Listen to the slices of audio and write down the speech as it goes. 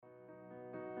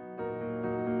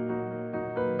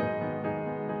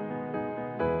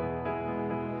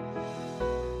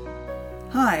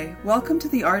Hi, welcome to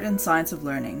the Art and Science of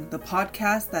Learning, the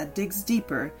podcast that digs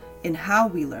deeper in how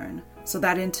we learn, so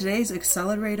that in today's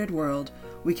accelerated world,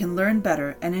 we can learn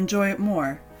better and enjoy it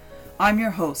more. I'm your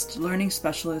host, learning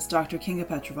specialist Dr. Kinga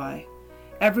Petrovai.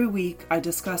 Every week, I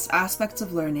discuss aspects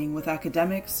of learning with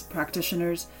academics,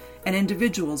 practitioners, and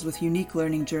individuals with unique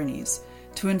learning journeys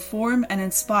to inform and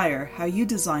inspire how you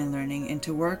design learning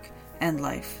into work and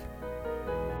life.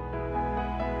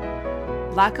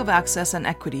 Lack of access and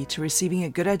equity to receiving a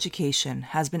good education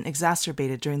has been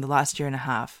exacerbated during the last year and a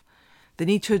half. The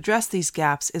need to address these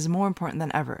gaps is more important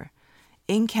than ever.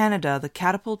 In Canada, the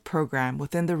Catapult program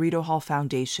within the Rideau Hall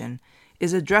Foundation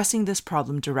is addressing this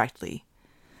problem directly.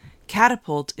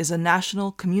 Catapult is a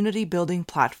national community building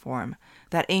platform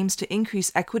that aims to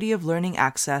increase equity of learning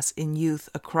access in youth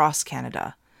across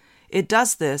Canada. It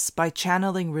does this by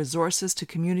channeling resources to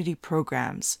community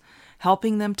programs,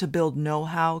 helping them to build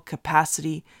know-how,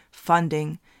 capacity,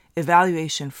 funding,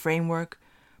 evaluation framework,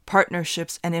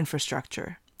 partnerships, and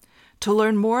infrastructure. To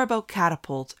learn more about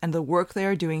Catapult and the work they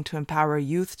are doing to empower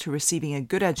youth to receiving a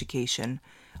good education,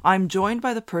 I'm joined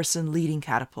by the person leading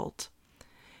Catapult.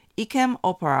 Ikem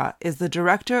Opara is the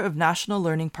Director of National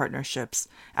Learning Partnerships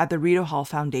at the Rideau Hall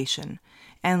Foundation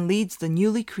and leads the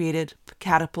newly created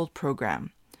Catapult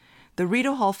program. The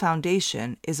Rideau Hall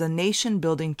Foundation is a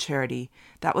nation-building charity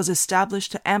that was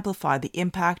established to amplify the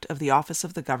impact of the Office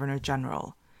of the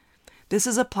Governor-General. This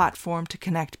is a platform to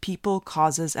connect people,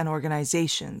 causes, and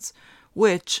organizations,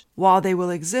 which, while they will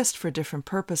exist for different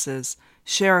purposes,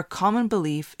 share a common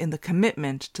belief in the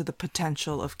commitment to the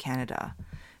potential of Canada.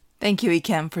 Thank you,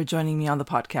 Ikem, for joining me on the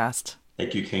podcast.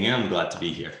 Thank you, Kinga. I'm glad to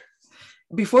be here.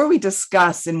 Before we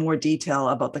discuss in more detail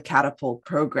about the Catapult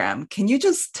program, can you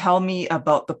just tell me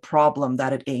about the problem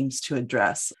that it aims to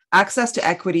address? Access to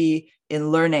equity in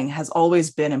learning has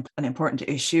always been an important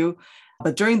issue,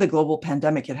 but during the global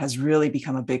pandemic, it has really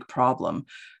become a big problem.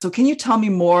 So can you tell me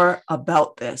more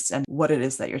about this and what it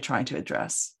is that you're trying to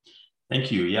address?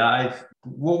 Thank you.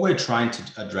 What we're trying to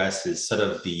address is sort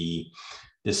of the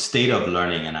state of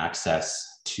learning and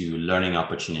access to learning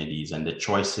opportunities and the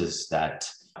choices that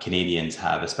Canadians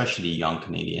have, especially young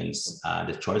Canadians,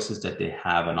 the choices that they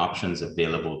have and options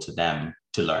available to them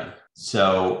to learn.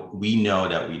 So we know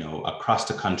that across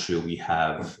the country, we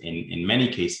have in many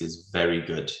cases very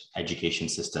good education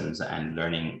systems and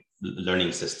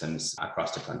learning systems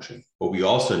across the country. What we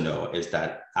also know is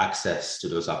that access to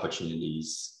those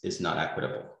opportunities is not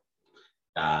equitable.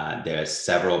 There are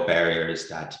several barriers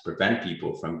that prevent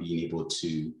people from being able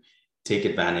to take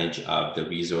advantage of the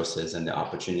resources and the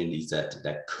opportunities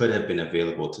that could have been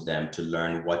available to them to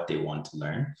learn what they want to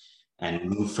learn and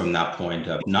move from that point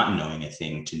of not knowing a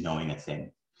thing to knowing a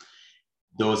thing.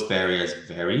 Those barriers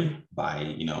vary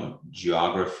by,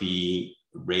 geography,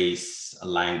 race,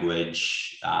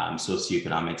 language,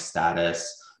 socioeconomic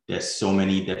status. There's so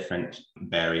many different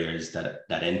barriers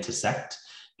that intersect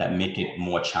that make it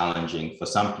more challenging for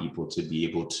some people to be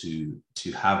able to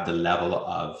have the level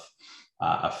of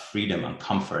freedom and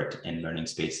comfort in learning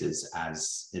spaces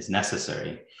as is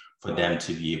necessary for them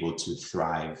to be able to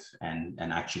thrive and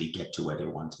actually get to where they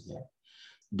want to get.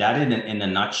 That in a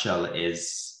nutshell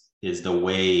is the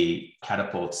way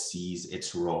Catapult sees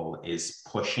its role, is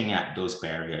pushing at those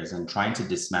barriers and trying to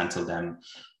dismantle them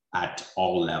at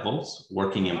all levels,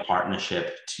 working in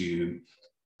partnership to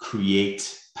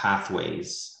create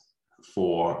pathways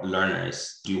for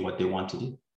learners to do what they want to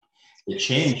do. The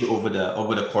change over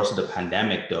the course of the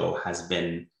pandemic, though, has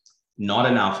been not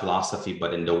in our philosophy,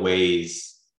 but in the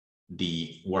ways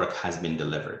the work has been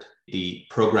delivered. The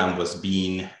program was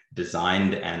being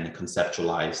designed and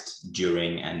conceptualized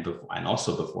during and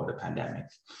also before the pandemic.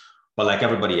 But like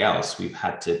everybody else, we've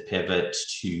had to pivot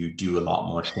to do a lot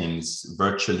more things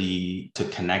virtually, to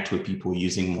connect with people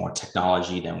using more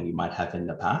technology than we might have in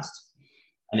the past.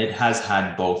 And it has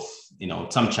had both,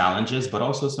 some challenges, but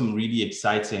also some really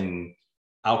exciting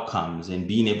outcomes in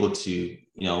being able to,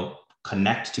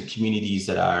 connect to communities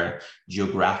that are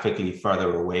geographically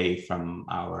further away from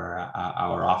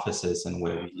our offices and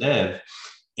where we live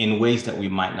in ways that we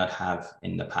might not have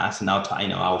in the past. And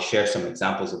I'll share some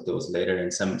examples of those later,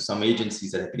 and some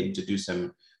agencies that have been able to do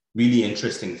some really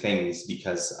interesting things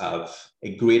because of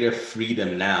a greater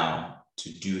freedom now to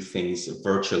do things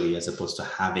virtually as opposed to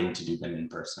having to do them in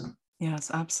person. Yes,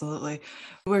 absolutely.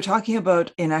 We're talking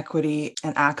about inequity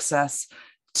and access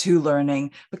to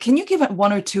learning, but can you give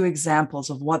one or two examples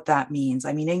of what that means?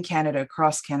 I mean, in Canada,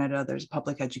 across Canada, there's a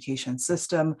public education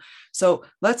system. So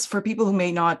for people who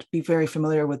may not be very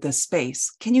familiar with this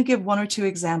space, can you give one or two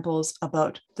examples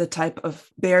about the type of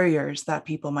barriers that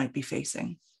people might be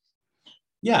facing?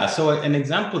 Yeah. So an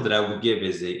example that I would give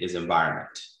is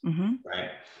environment, Mm-hmm.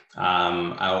 right?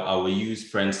 I will use,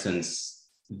 for instance,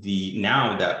 the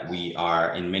now that we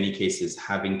are in many cases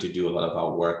having to do a lot of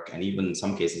our work and even in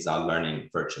some cases our learning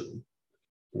virtually.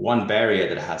 One barrier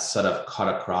that has sort of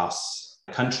cut across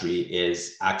the country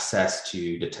is access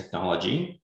to the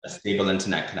technology, a stable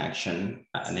internet connection,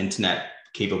 an internet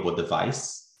capable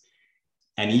device,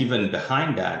 and even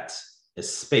behind that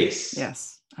is space.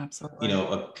 Yes, absolutely.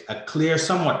 A clear,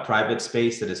 somewhat private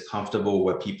space that is comfortable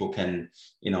where people can,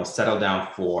 settle down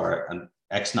for an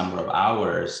X number of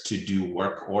hours to do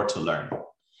work or to learn.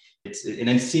 And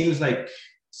it seems like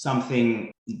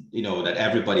something, that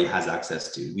everybody has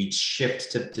access to. We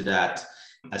shift to that,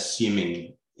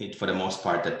 assuming it, for the most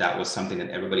part, that was something that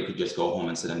everybody could just go home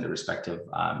and sit on their respective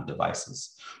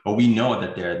devices. But we know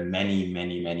that there are many,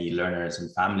 many, many learners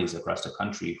and families across the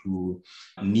country who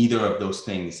neither of those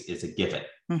things is a given.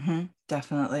 Mm-hmm,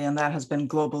 definitely. And that has been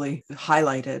globally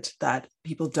highlighted that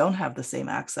people don't have the same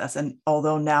access. And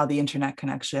although now the internet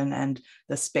connection and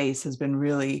the space has been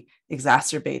really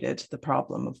exacerbated the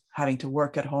problem of having to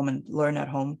work at home and learn at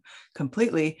home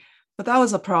completely. But that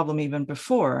was a problem even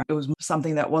before. It was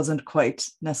something that wasn't quite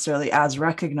necessarily as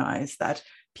recognized, that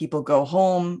people go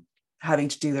home having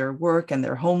to do their work and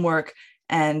their homework,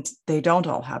 and they don't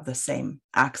all have the same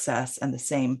access and the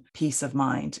same peace of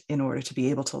mind in order to be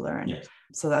able to learn. Yes.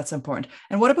 So that's important.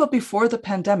 And what about before the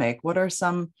pandemic? What are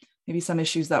maybe some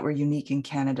issues that were unique in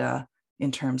Canada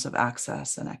in terms of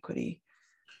access and equity?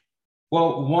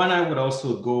 Well, one I would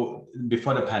also go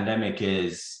before the pandemic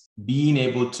is being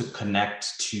able to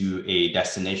connect to a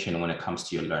destination when it comes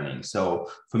to your learning. So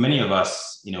for many of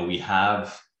us, we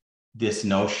have this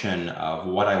notion of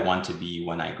what I want to be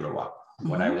when I grow up,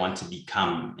 what I want to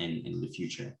become in the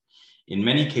future. In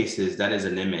many cases, that is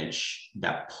an image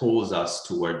that pulls us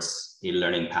towards a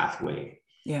learning pathway.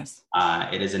 Yes.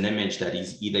 It is an image that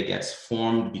either gets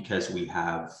formed because we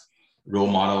have role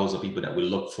models or people that we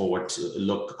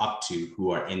look up to who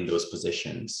are in those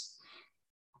positions.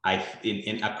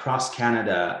 Across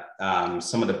Canada,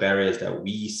 some of the barriers that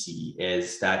we see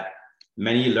is that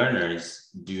many learners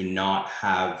do not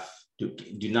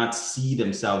see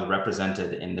themselves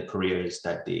represented in the careers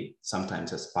that they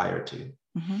sometimes aspire to.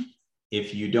 Mm-hmm.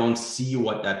 If you don't see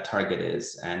what that target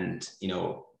is and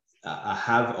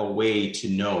have a way to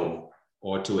know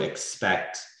or to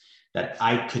expect that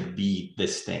I could be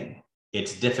this thing,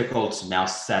 it's difficult to now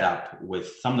set up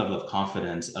with some level of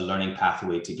confidence a learning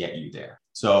pathway to get you there.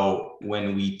 So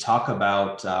when we talk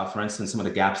about, for instance, some of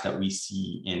the gaps that we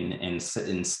see in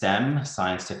STEM,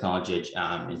 science, technology,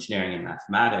 engineering, and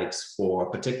mathematics, for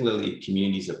particularly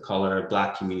communities of color,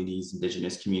 Black communities,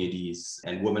 Indigenous communities,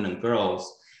 and women and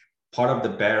girls, part of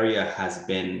the barrier has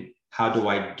been, how do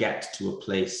I get to a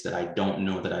place that I don't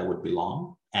know that I would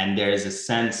belong? And there is a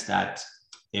sense that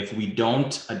if we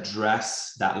don't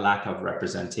address that lack of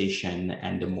representation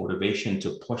and the motivation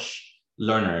to push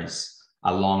learners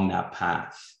along that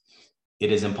path,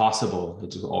 it is impossible,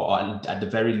 or at the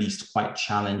very least quite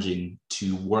challenging,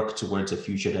 to work towards a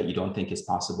future that you don't think is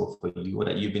possible for you, or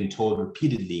that you've been told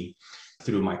repeatedly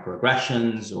through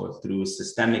microaggressions or through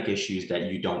systemic issues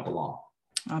that you don't belong.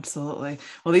 Absolutely.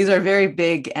 Well, these are very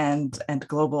big and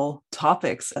global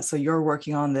topics. So you're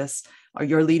working on this, or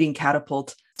you're leading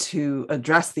Catapult to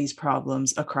address these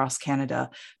problems across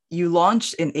Canada. You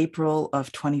launched in April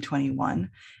of 2021.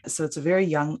 So it's a very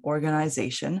young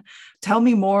organization. Tell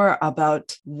me more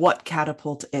about what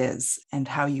Catapult is and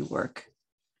how you work.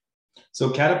 So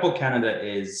Catapult Canada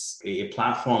is a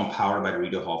platform powered by the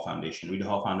Rita Hall Foundation. Rita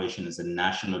Hall Foundation is a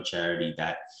national charity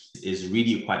that is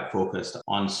really quite focused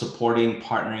on supporting,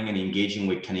 partnering, and engaging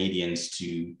with Canadians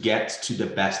to get to the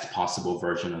best possible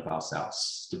version of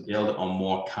ourselves, to build a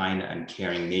more kind and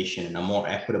caring nation and a more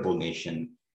equitable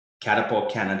nation.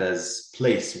 Catapult Canada's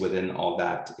place within all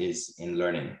that is in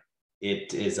learning.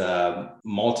 It is a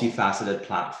multifaceted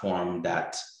platform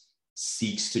that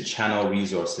seeks to channel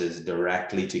resources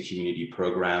directly to community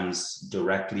programs,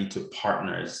 directly to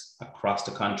partners across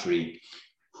the country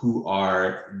who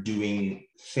are doing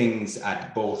things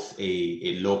at both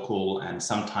a local and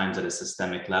sometimes at a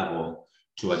systemic level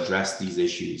to address these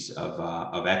issues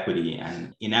of equity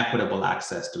and inequitable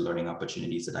access to learning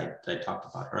opportunities that I talked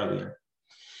about earlier.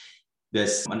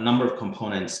 There's a number of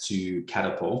components to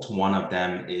Catapult. One of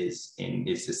them is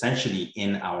essentially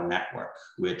in our network.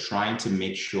 We're trying to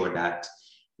make sure that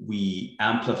we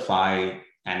amplify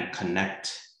and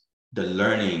connect the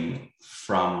learning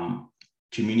from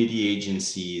community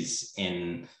agencies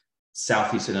in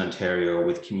Southeastern Ontario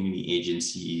with community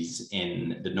agencies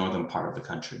in the northern part of the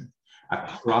country,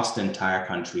 across the entire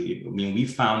country. I mean, we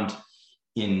found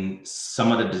in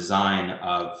some of the design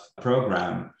of a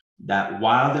program that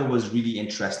while there was really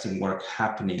interesting work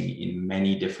happening in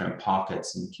many different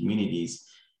pockets and communities,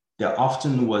 there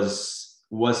often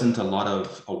wasn't a lot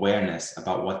of awareness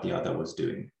about what the other was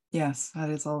doing. Yes, that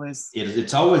is always.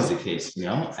 It's always the case,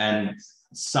 and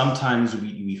sometimes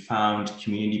we found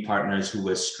community partners who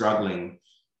were struggling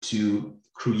to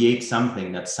create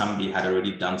something that somebody had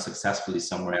already done successfully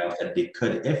somewhere else that they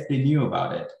could, if they knew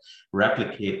about it,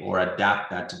 replicate or adapt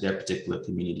that to their particular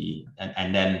community,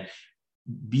 and then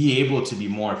be able to be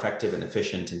more effective and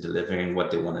efficient in delivering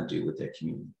what they want to do with their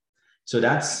community. So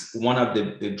that's one of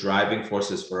the driving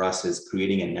forces for us, is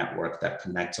creating a network that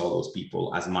connects all those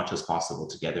people as much as possible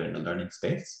together in the learning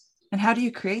space. And how do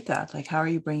you create that? Like, how are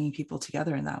you bringing people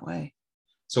together in that way?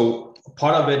 So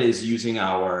part of it is using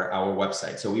our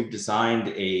website. So we've designed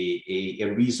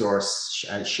a resource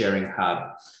sharing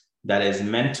hub that is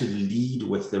meant to lead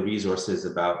with the resources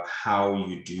about how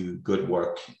you do good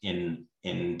work in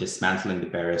dismantling the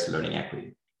barriers to learning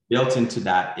equity. Built into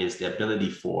that is the ability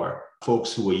for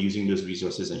folks who are using those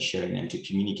resources and sharing them to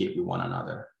communicate with one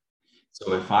another.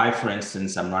 So if I, for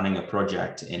instance, I'm running a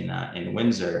project in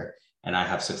Windsor, and I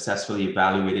have successfully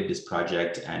evaluated this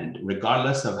project, and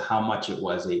regardless of how much it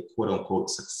was a quote unquote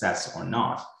success or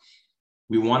not,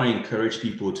 we want to encourage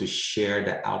people to share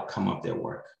the outcome of their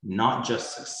work, not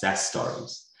just success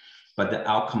stories, but the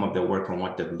outcome of their work and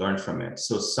what they've learned from it.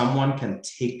 So someone can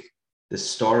take the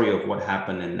story of what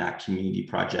happened in that community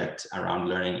project around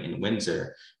learning in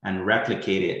Windsor and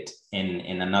replicate it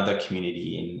in another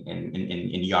community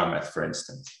in Yarmouth, for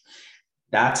instance.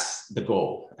 That's the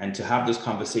goal. And to have those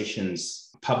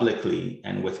conversations publicly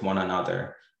and with one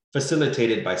another,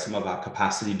 facilitated by some of our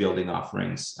capacity building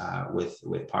offerings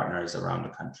with partners around the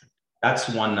country. That's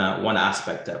one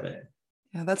aspect of it.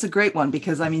 Yeah, that's a great one,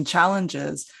 because I mean,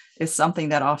 challenges is something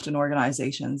that often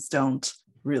organizations don't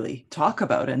really talk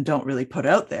about and don't really put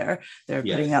out there. They're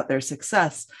putting out their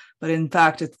success. But in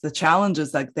fact, it's the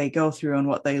challenges that they go through and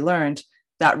what they learned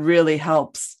that really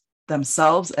helps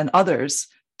themselves and others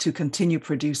to continue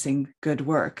producing good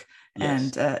work.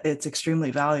 Yes. And it's extremely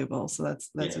valuable. So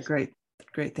that's a great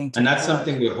thing to and that's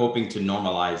something we're hoping to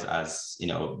normalize as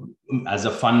as a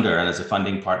funder and as a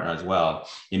funding partner as well.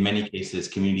 In many cases,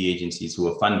 community agencies who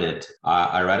are funded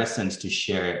are reticent to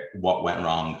share what went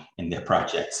wrong in their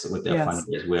projects with their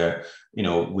funders, where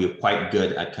we're quite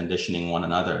good at conditioning one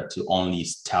another to only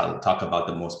talk about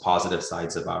the most positive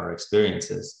sides of our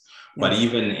experiences. But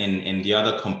even in the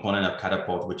other component of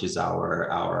Catapult, which is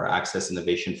our Access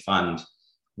Innovation Fund,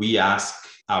 we ask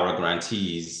our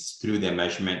grantees through their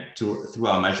measurement, through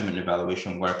our measurement and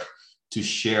evaluation work, to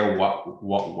share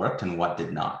what worked and what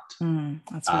did not.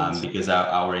 That's really because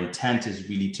our intent is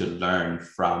really to learn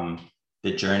from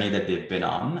the journey that they've been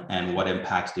on and what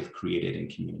impacts they've created in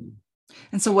community.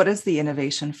 And so what is the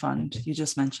Innovation Fund? You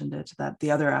just mentioned it, that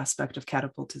the other aspect of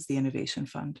Catapult is the Innovation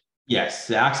Fund. Yes,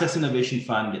 the Access Innovation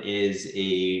Fund is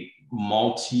a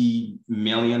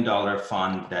multi-million-dollar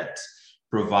fund that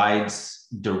provides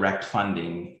direct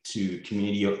funding to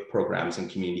community programs and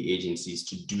community agencies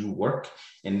to do work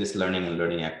in this learning and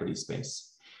learning equity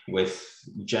space. With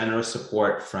generous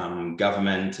support from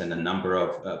government and a number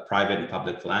of private and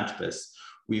public philanthropists,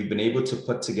 we've been able to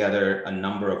put together a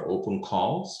number of open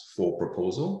calls for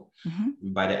proposal.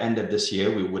 Mm-hmm. By the end of this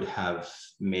year, we would have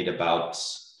made about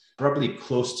probably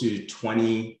close to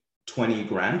 20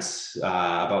 grants,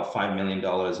 about $5 million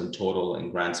in total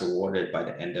in grants awarded by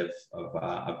the end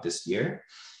of this year,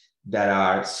 that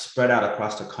are spread out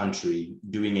across the country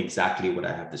doing exactly what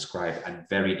I have described at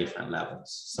very different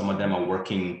levels. Some of them are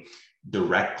working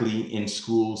directly in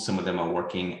schools. Some of them are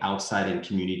working outside in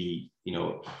community,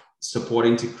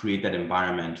 supporting to create that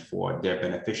environment for their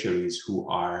beneficiaries who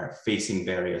are facing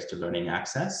barriers to learning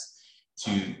access,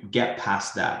 to get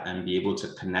past that and be able to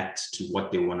connect to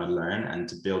what they want to learn and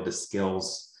to build the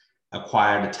skills,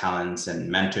 acquire the talents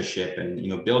and mentorship,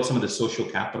 and build some of the social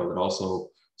capital that also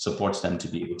supports them to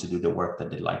be able to do the work that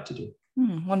they like to do.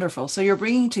 Wonderful. So you're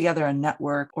bringing together a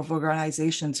network of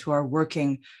organizations who are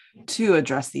working to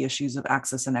address the issues of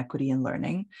access and equity in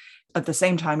learning. At the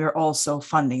same time, you're also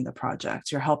funding the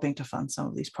projects. You're helping to fund some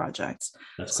of these projects.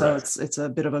 That's correct. So it's a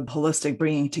bit of a holistic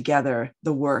bringing together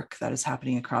the work that is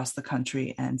happening across the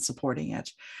country and supporting it.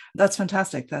 That's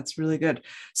fantastic. That's really good.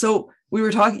 So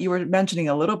you were mentioning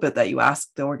a little bit that you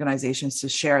asked the organizations to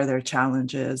share their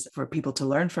challenges for people to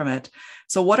learn from it.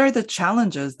 So what are the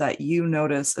challenges that you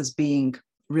notice as being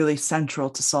really central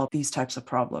to solve these types of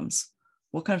problems?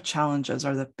 What kind of challenges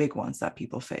are the big ones that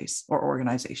people face or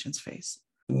organizations face?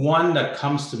 One that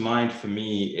comes to mind for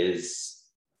me is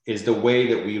is the way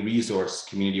that we resource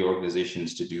community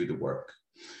organizations to do the work.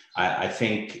 I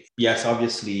think, yes,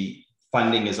 obviously,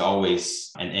 funding is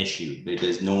always an issue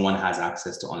because no one has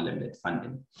access to unlimited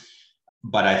funding.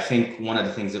 But I think one of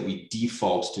the things that we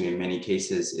default to in many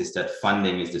cases is that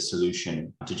funding is the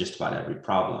solution to just about every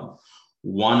problem.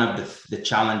 One of the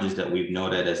challenges that we've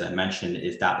noted, as I mentioned,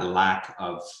 is that lack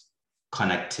of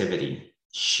connectivity,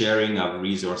 sharing of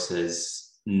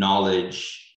resources,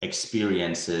 knowledge,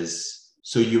 experiences.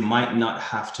 So you might not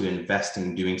have to invest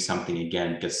in doing something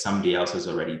again because somebody else has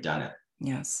already done it.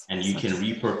 Yes. And you can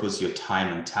repurpose your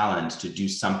time and talent to do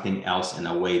something else in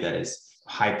a way that is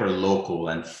hyper local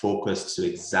and focused to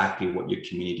exactly what your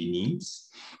community needs.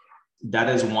 That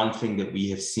is one thing that we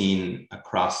have seen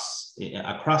across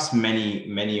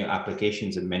many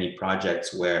applications and many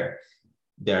projects, where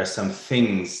there are some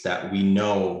things that we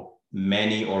know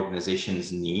many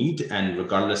organizations need, and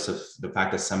regardless of the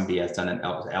fact that somebody has done it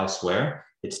elsewhere,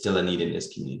 it's still a need in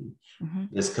this community. Mm-hmm.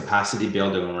 There's capacity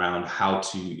building around how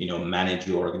to manage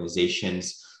your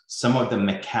organizations. Some of the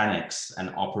mechanics and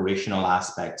operational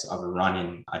aspects of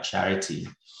running a charity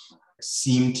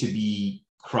seem to be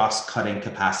cross-cutting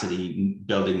capacity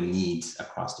building needs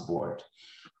across the board.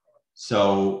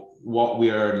 So what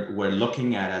we're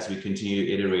looking at as we continue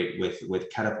to iterate with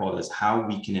Catapult is how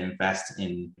we can invest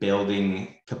in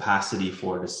building capacity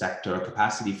for the sector,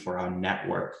 capacity for our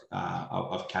network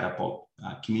of Catapult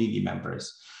community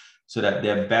members, so that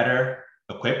they're better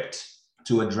equipped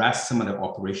to address some of the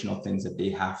operational things that they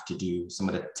have to do, some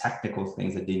of the technical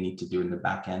things that they need to do in the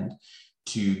back end,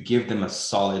 to give them a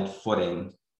solid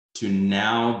footing to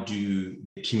now do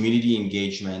community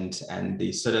engagement and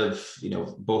the sort of,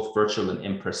 both virtual and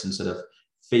in-person sort of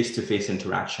face-to-face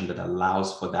interaction that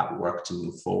allows for that work to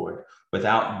move forward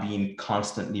without being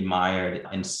constantly mired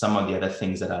in some of the other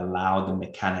things that allow the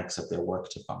mechanics of their work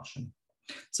to function.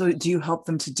 So do you help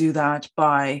them to do that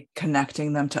by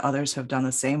connecting them to others who have done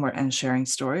the same and sharing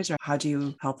stories, or how do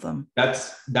you help them?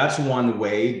 That's one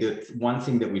way. The one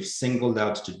thing that we've singled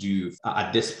out to do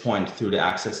at this point through the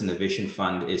Access Innovation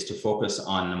Fund is to focus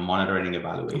on monitoring and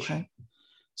evaluation. Okay.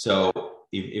 So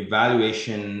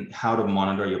evaluation, how to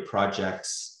monitor your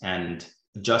projects, and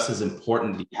just as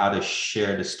importantly, how to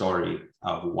share the story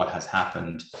of what has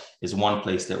happened is one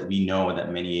place that we know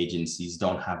that many agencies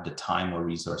don't have the time or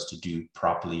resource to do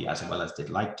properly as well as they'd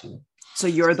like to. So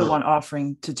you're the one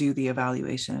offering to do the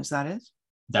evaluation, is that it?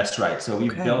 That's right. So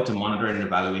we've built a monitoring and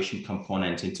evaluation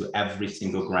component into every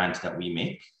single grant that we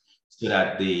make, so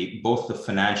that both the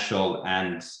financial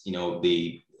and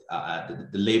the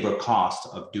labor cost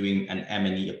of doing an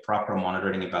M&E, a proper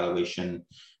monitoring evaluation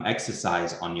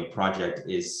exercise on your project,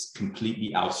 is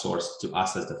completely outsourced to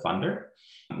us as the funder.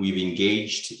 We've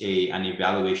engaged an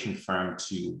evaluation firm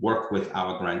to work with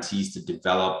our grantees to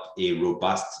develop a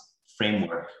robust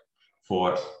framework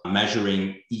for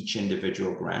measuring each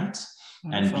individual grant.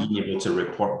 Wonderful. And being able to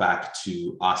report back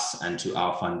to us and to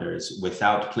our funders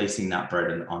without placing that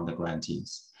burden on the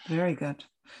grantees. Very good.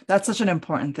 That's such an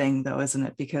important thing, though, isn't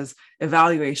it? Because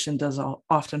evaluation does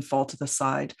often fall to the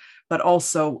side, but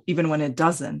also even when it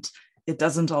doesn't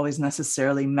always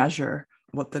necessarily measure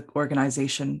what the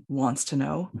organization wants to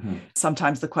know. Mm-hmm.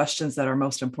 Sometimes the questions that are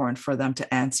most important for them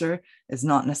to answer is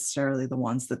not necessarily the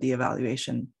ones that the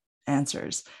evaluation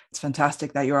answers. It's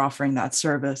fantastic that you're offering that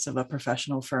service of a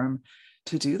professional firm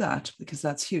to do that, because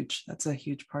that's huge. That's a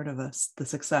huge part of the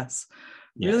success.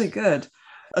 Yes. Really good.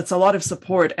 It's a lot of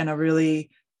support and a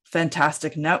really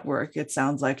fantastic network, it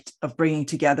sounds like, of bringing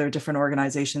together different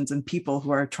organizations and people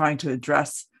who are trying to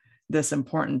address this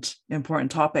important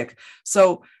topic.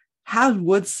 So how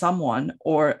would someone,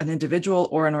 or an individual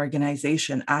or an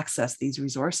organization, access these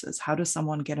resources? How does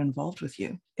someone get involved with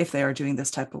you if they are doing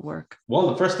this type of work? Well,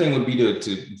 the first thing would be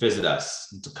to visit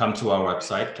us, to come to our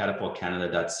website.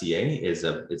 catapultcanada.ca is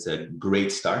a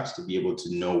great start to be able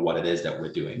to know what it is that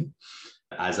we're doing.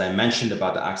 As I mentioned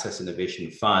about the Access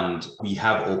Innovation Fund, we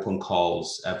have open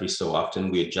calls every so often.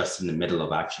 We are just in the middle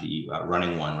of actually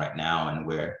running one right now, and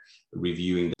we're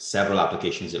reviewing several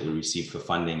applications that we received for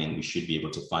funding, and we should be able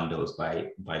to fund those by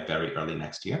very early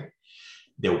next year.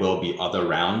 There will be other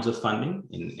rounds of funding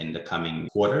in the coming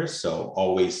quarters, so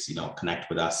always connect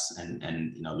with us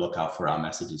and look out for our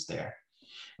messages there.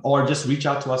 Or just reach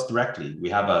out to us directly. We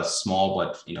have a small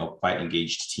but quite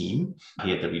engaged team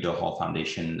here at the Rideau Hall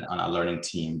Foundation on our learning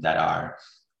team that are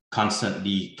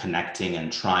constantly connecting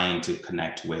and trying to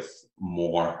connect with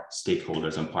more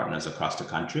stakeholders and partners across the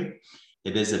country.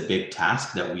 It is a big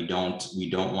task that we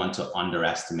don't want to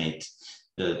underestimate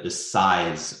the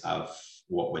size of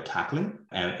what we're tackling.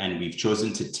 And we've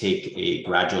chosen to take a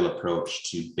gradual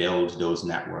approach to build those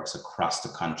networks across the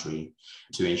country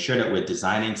to ensure that we're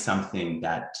designing something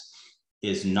that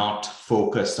is not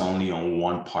focused only on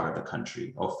one part of the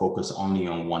country or focused only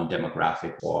on one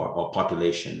demographic or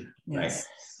population, yes.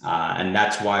 Right? And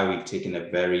that's why we've taken a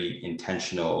very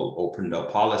intentional open door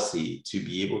policy to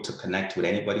be able to connect with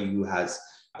anybody who has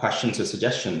questions or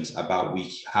suggestions about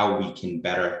how we can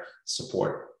better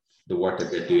support the work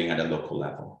that they're doing at a local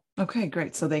level. Okay,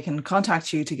 great. So they can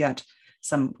contact you to get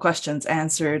some questions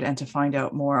answered and to find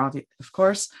out more, of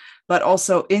course, but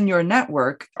also in your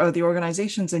network, are the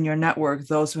organizations in your network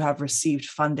those who have received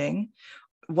funding?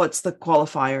 What's the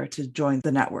qualifier to join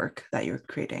the network that you're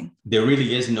creating? There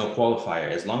really is no qualifier.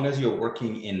 As long as you're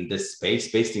working in this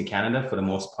space, based in Canada for the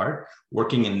most part,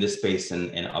 working in this space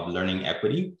of learning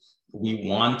equity, we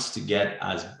want to get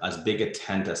as big a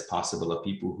tent as possible of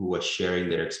people who are sharing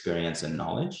their experience and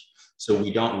knowledge. So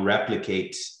we don't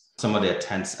replicate some of the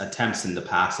attempts in the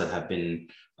past that have been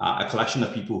a collection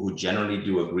of people who generally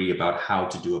do agree about how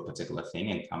to do a particular thing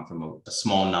and come from a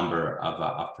small number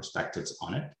of perspectives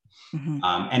on it.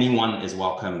 Mm-hmm. Anyone is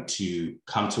welcome to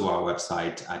come to our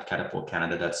website at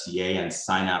catapultcanada.ca and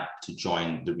sign up to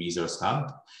join the Resource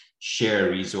Hub, share a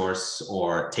resource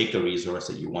or take a resource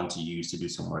that you want to use to do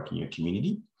some work in your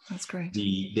community. That's great.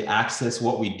 The access,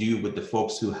 what we do with the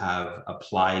folks who have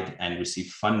applied and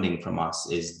received funding from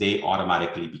us is they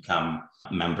automatically become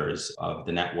members of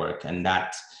the network. And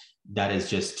that is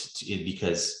just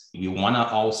because we want to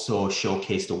also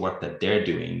showcase the work that they're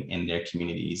doing in their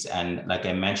communities. And like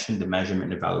I mentioned, the measurement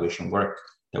and evaluation work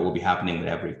that will be happening with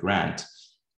every grant,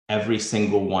 every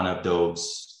single one of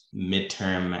those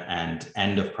midterm and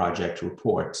end of project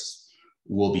reports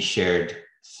will be shared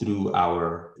through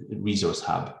our resource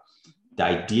hub. The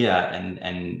idea,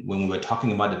 and when we were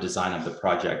talking about the design of the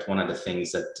project, one of the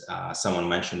things that someone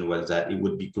mentioned was that it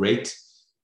would be great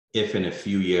if in a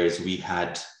few years we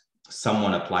had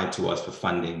someone apply to us for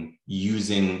funding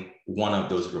using one of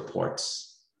those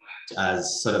reports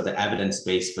as sort of the evidence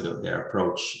base for their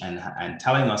approach and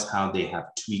telling us how they have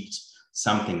tweaked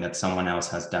something that someone else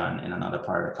has done in another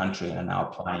part of the country and now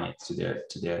applying it to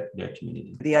their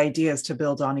community. The idea is to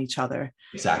build on each other.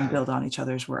 Exactly. And build on each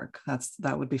other's work.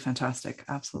 That would be fantastic.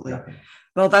 Absolutely. Exactly.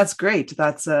 Well, that's great.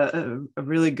 That's a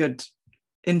really good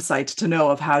insight to know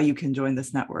of how you can join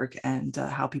this network and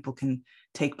how people can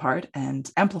take part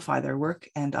and amplify their work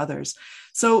and others.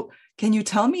 So can you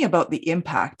tell me about the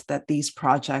impact that these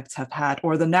projects have had,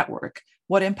 or the network?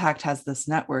 What impact has this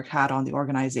network had on the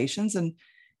organizations?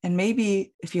 And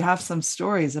maybe if you have some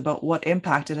stories about what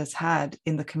impact it has had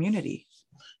in the community.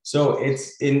 So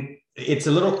it's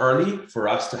a little early for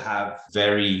us to have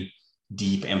very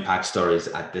deep impact stories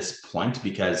at this point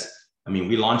because,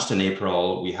 we launched in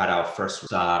April. We had our first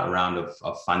round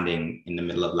of funding in the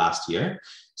middle of last year.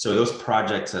 So those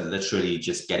projects are literally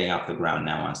just getting off the ground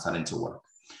now and starting to work.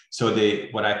 So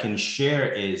what I can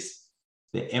share is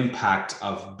the impact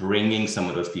of bringing some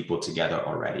of those people together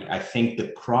already. I think the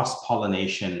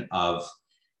cross-pollination of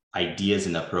ideas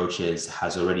and approaches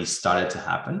has already started to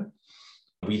happen.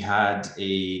 We had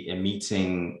a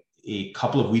meeting a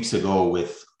couple of weeks ago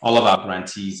with all of our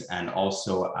grantees and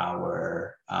also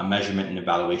our measurement and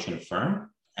evaluation firm.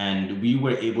 And we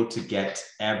were able to get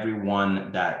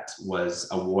everyone that was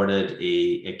awarded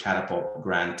a Catapult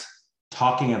grant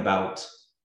talking about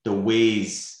the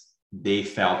ways they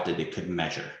felt that they could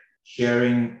measure,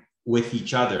 sharing with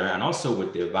each other and also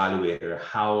with the evaluator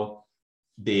how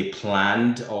they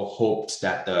planned or hoped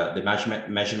that the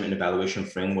measurement evaluation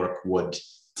framework would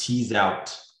tease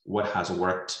out what has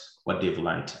worked, what they've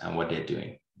learned, and what they're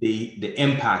doing. The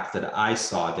impact that I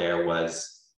saw there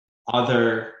was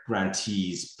other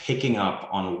grantees picking up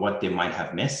on what they might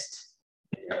have missed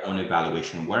in their own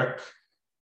evaluation work,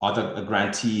 other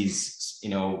grantees,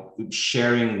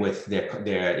 sharing with their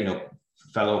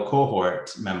fellow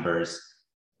cohort members,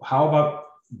 how about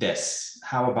this?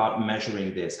 How about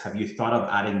measuring this? Have you thought of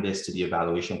adding this to the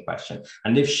evaluation question?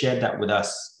 And they've shared that with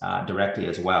us directly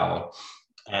as well.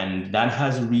 And that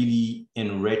has really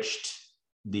enriched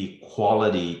the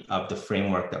quality of the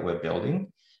framework that we're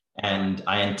building. And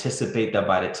I anticipate that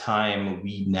by the time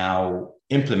we now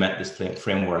implement this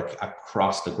framework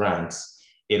across the grants,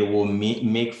 it will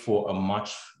make for a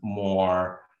much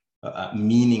more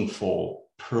meaningful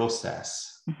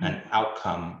process and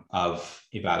outcome of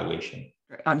evaluation.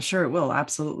 I'm sure it will.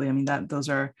 Absolutely. Those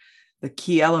are the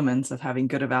key elements of having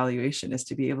good evaluation, is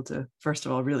to be able to, first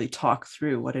of all, really talk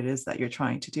through what it is that you're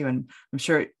trying to do. And I'm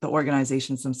sure the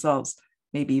organizations themselves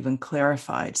maybe even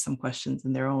clarified some questions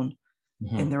in their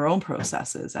own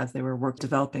processes as they were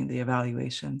developing the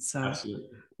evaluation. So absolutely.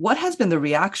 What has been the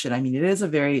reaction? I mean, it is a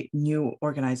very new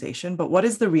organization, but what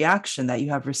is the reaction that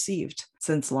you have received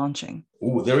since launching?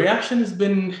 Ooh, the reaction has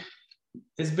been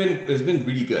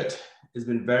really good. It's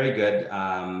been very good.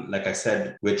 Like I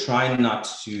said, we're trying not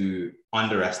to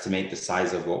underestimate the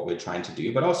size of what we're trying to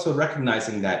do, but also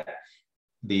recognizing that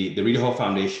the Rita Hall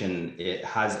Foundation, it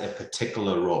has a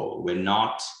particular role. We're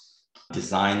not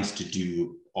designed to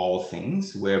do all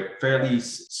things. We're fairly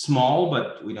small,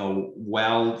 but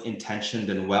well-intentioned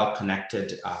and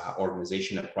well-connected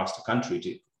organization across the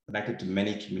country, connected to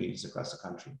many communities across the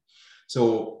country.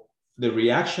 So the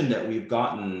reaction that we've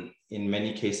gotten in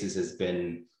many cases has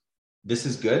been, this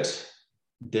is good.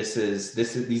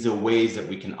 These are ways that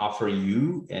we can offer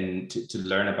you and to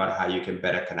learn about how you can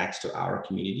better connect to our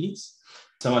communities.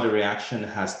 Some of the reaction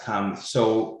has come.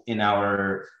 So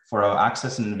for our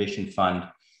Access and Innovation Fund,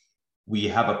 we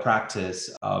have a practice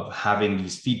of having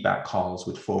these feedback calls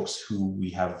with folks who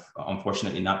we have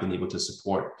unfortunately not been able to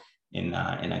support in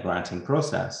a granting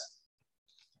process.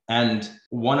 And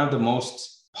one of the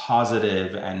most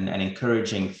positive and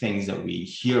encouraging things that we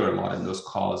hear a lot in those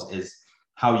calls is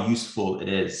how useful it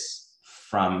is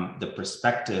from the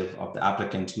perspective of the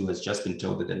applicant who has just been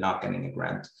told that they're not getting a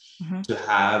grant, to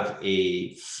have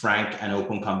a frank and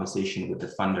open conversation with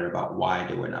the funder about why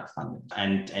they were not funded,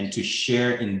 and to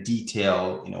share in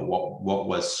detail, what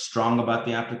was strong about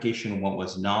the application, what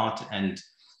was not, and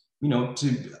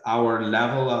to our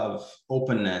level of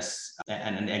openness.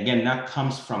 And again, that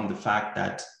comes from the fact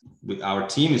that our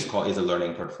team is a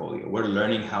learning portfolio. We're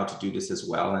learning how to do this as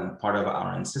well. And part of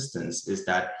our insistence is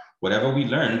that whatever we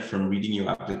learn from reading your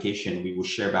application, we will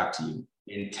share back to you.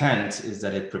 The intent is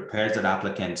that it prepares that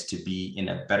applicant to be in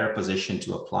a better position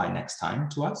to apply next time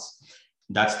to us.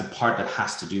 That's the part that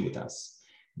has to do with us.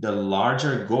 The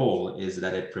larger goal is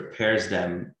that it prepares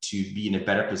them to be in a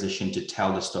better position to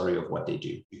tell the story of what they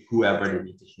do, whoever they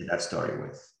need to share that story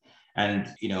with. And,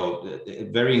 the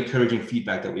very encouraging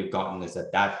feedback that we've gotten is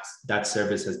that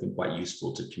service has been quite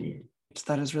useful to the community.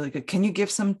 That is really good. Can you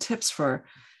give some tips for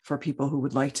people who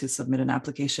would like to submit an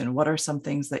application? What are some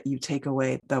things that you take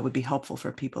away that would be helpful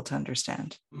for people to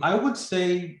understand? I would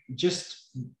say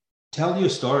just tell your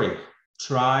story.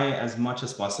 Try as much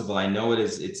as possible. I know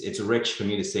it's rich for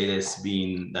me to say this,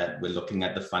 being that we're looking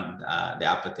at the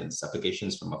applicants'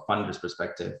 applications from a funder's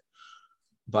perspective.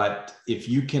 But if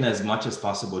you can, as much as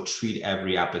possible, treat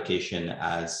every application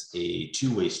as a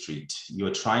two-way street.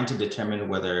 You're trying to determine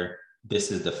whether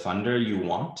this is the funder you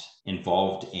want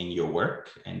involved in your work,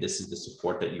 and this is the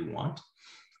support that you want.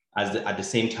 At the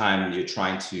same time, you're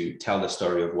trying to tell the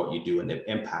story of what you do and the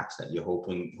impacts that you're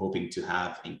hoping to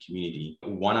have in community.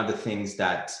 One of the things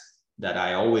that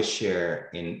I always share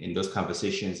in those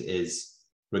conversations is,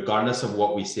 regardless of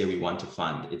what we say we want to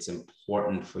fund, it's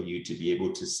important for you to be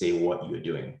able to say what you're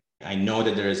doing. I know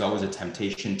that there is always a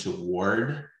temptation to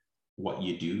word what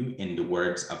you do in the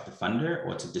words of the funder,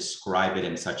 or to describe it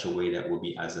in such a way that will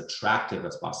be as attractive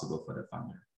as possible for the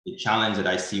funder. The challenge that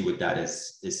I see with that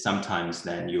is sometimes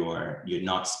then you're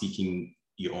not speaking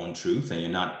your own truth, and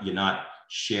you're not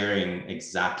sharing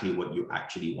exactly what you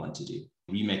actually want to do.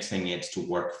 Remixing it to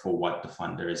work for what the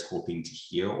funder is hoping to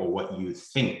hear, or what you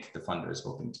think the funder is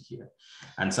hoping to hear.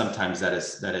 And sometimes that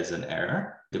is an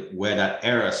error. Where that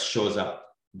error shows up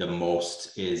the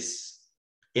most is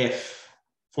if,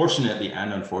 fortunately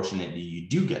and unfortunately, you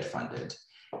do get funded,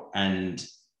 and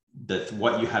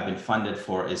what you have been funded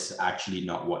for is actually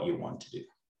not what you want to do,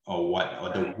 or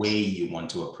the way you want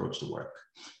to approach the work.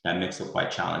 That makes it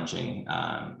quite challenging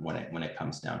when it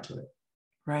comes down to it.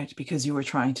 Right, because you were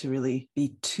trying to really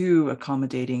be too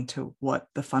accommodating to what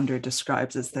the funder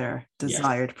describes as their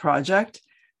desired project,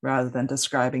 rather than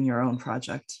describing your own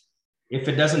project. If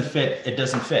it doesn't fit, it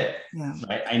doesn't fit. Yeah.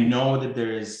 Right? I know that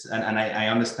there is, and I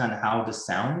understand how this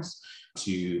sounds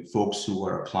to folks who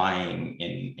are applying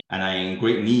and are in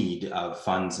great need of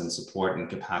funds and support and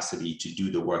capacity to do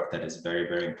the work that is very,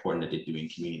 very important that they do in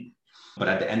community. But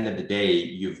at the end of the day,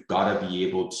 you've got to be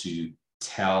able to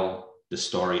tell the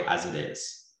story as it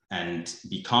is, and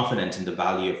be confident in the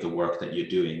value of the work that you're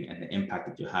doing and the impact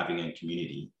that you're having in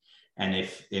community. And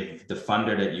if the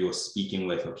funder that you're speaking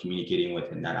with or communicating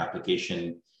with in that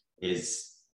application is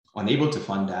unable to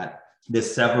fund that, there's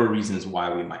several reasons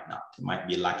why we might not. It might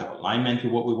be lack of alignment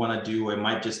with what we want to do, or it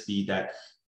might just be that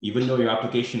even though your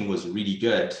application was really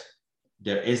good,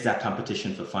 there is that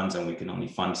competition for funds, and we can only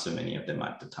fund so many of them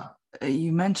at the time.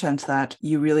 You mentioned that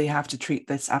you really have to treat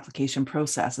this application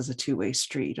process as a two-way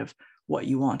street of what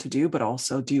you want to do, but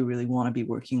also, do you really want to be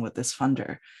working with this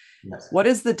funder? Yes. What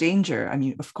is the danger? I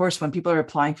mean, of course, when people are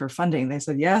applying for funding, they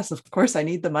said, yes, of course, I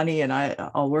need the money and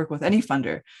I'll work with any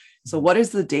funder. So what is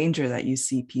the danger that you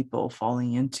see people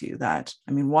falling into that?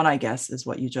 I mean, one, I guess, is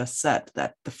what you just said,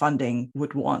 that the funding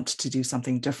would want to do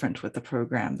something different with the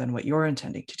program than what you're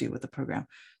intending to do with the program.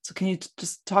 So can you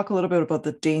just talk a little bit about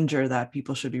the danger that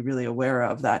people should be really aware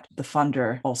of, that the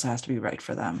funder also has to be right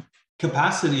for them?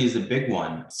 Capacity is a big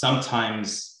one.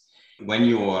 Sometimes when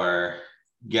you are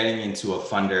getting into a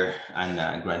funder and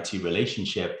a grantee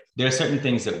relationship, there are certain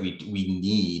things that we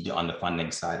need on the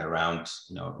funding side around,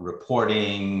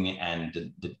 reporting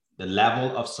and the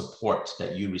level of support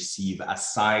that you receive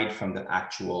aside from the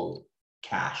actual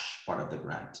cash part of the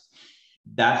grant.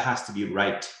 That has to be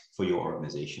right for your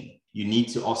organization. You need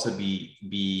to also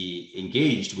be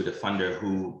engaged with a funder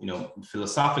who,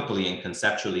 philosophically and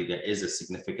conceptually, there is a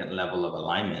significant level of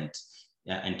alignment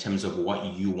in terms of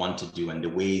what you want to do and the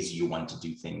ways you want to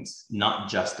do things, not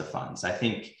just the funds. I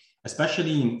think,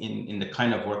 especially in the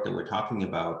kind of work that we're talking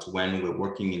about, when we're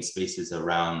working in spaces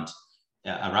around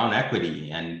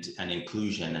equity and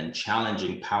inclusion and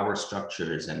challenging power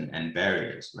structures and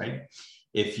barriers, right?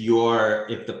 If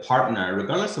the partner,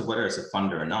 regardless of whether it's a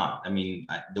funder or not, I mean,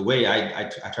 the way I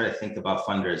try to think about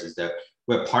funders is that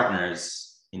we're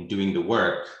partners in doing the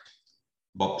work,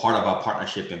 but part of our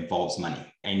partnership involves money.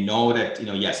 I know that,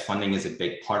 yes, funding is a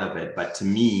big part of it, but to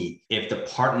me, if the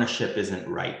partnership isn't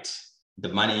right, the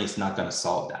money is not going to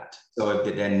solve that. So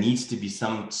if there needs to be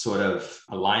some sort of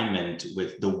alignment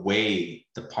with the way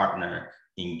the partner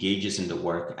engages in the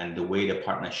work and the way the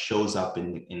partner shows up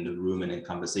in the room and in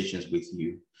conversations with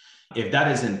you. If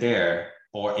that isn't there,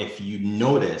 or if you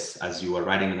notice as you are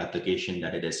writing an application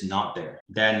that it is not there,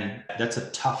 then that's a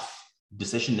tough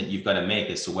decision that you've got to make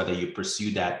as to whether you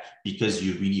pursue that because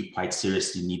you really quite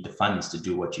seriously need the funds to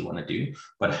do what you want to do.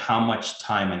 But how much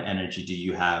time and energy do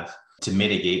you have to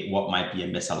mitigate what might be a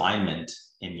misalignment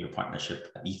in your partnership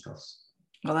ethos?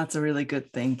 Well, that's a really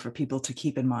good thing for people to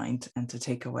keep in mind and to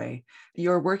take away.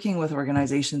 You're working with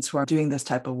organizations who are doing this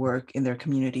type of work in their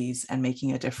communities and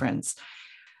making a difference.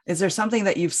 Is there something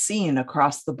that you've seen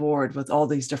across the board with all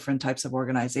these different types of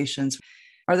organizations?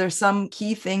 Are there some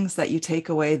key things that you take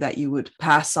away that you would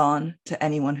pass on to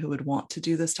anyone who would want to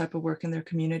do this type of work in their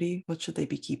community? What should they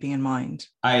be keeping in mind?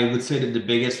 I would say that the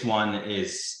biggest one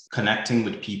is connecting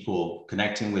with people,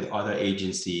 connecting with other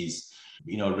agencies,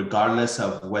 regardless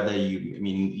of whether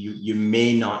you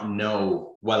may not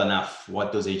know well enough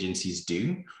what those agencies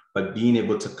do, but being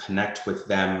able to connect with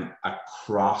them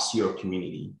across your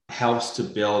community helps to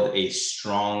build a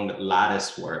strong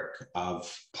lattice work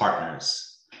of partners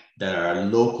that are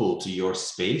local to your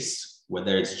space,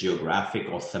 whether it's geographic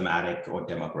or thematic or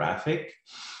demographic.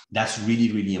 That's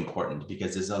really, really important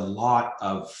because there's a lot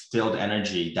of filled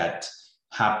energy that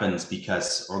happens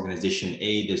because organization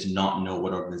A does not know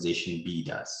what organization B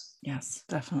does. Yes,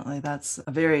 definitely. That's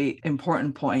a very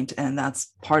important point. And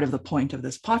that's part of the point of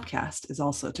this podcast, is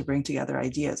also to bring together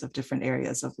ideas of different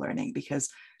areas of learning, because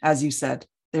as you said,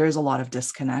 there is a lot of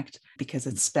disconnect because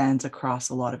it spans across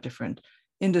a lot of different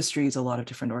industries, a lot of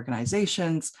different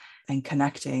organizations, and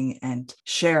connecting and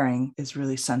sharing is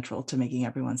really central to making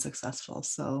everyone successful.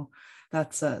 So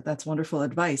that's wonderful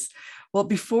advice. Well,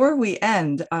 before we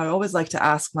end, I always like to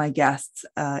ask my guests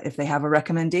if they have a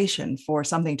recommendation for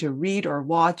something to read or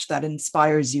watch that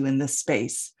inspires you in this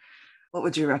space. What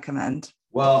would you recommend?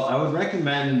 Well, I would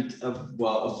recommend a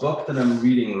book that I'm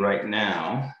reading right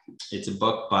now. It's a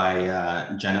book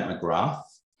by Janet McGrath.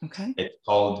 Okay. It's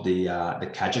called the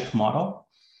Kajak Model.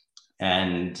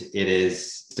 And it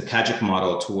is the Kajak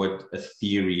model toward a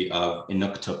theory of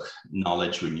Inuktitut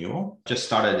knowledge renewal. Just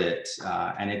started it,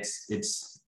 and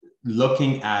it's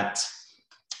looking at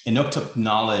Inuktitut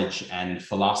knowledge and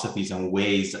philosophies and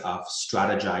ways of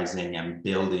strategizing and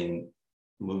building,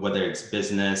 whether it's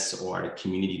business or at a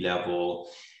community level,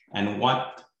 and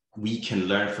what we can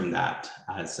learn from that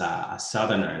as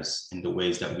Southerners in the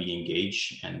ways that we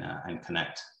engage and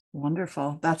connect.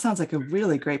 Wonderful. That sounds like a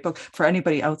really great book. For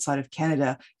anybody outside of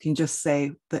Canada, can you just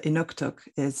say the Inuktitut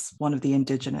is one of the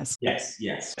indigenous?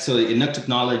 Yes. So the Inuktitut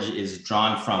knowledge is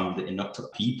drawn from the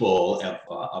Inuktitut people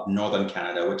of Northern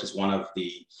Canada, which is one of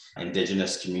the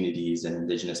indigenous communities and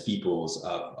indigenous peoples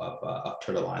of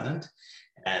Turtle Island.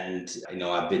 And,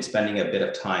 I've been spending a bit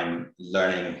of time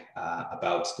learning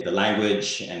about the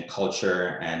language and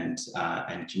culture and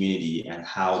community, and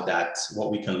how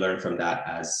what we can learn from that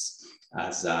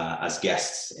as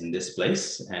guests in this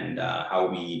place, and how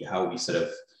we sort of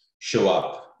show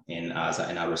up in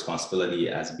our responsibility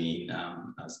as being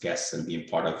as guests and being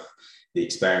part of the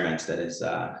experiment that is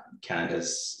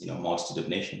Canada's multitude of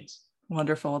nations.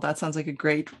 Wonderful. That sounds like a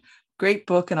great Great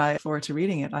book, and I look forward to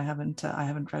reading it. I haven't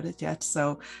read it yet,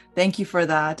 so thank you for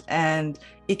that. And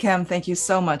Ikem, thank you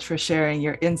so much for sharing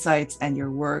your insights and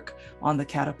your work on the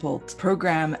Catapult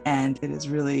program. And it is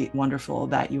really wonderful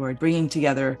that you are bringing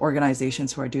together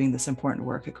organizations who are doing this important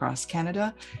work across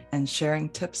Canada and sharing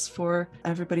tips for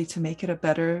everybody to make it a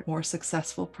better, more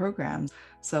successful program.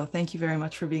 So thank you very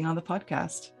much for being on the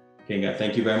podcast. Kinga,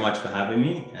 thank you very much for having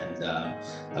me, and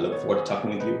I look forward to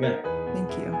talking with you again.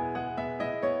 Thank you.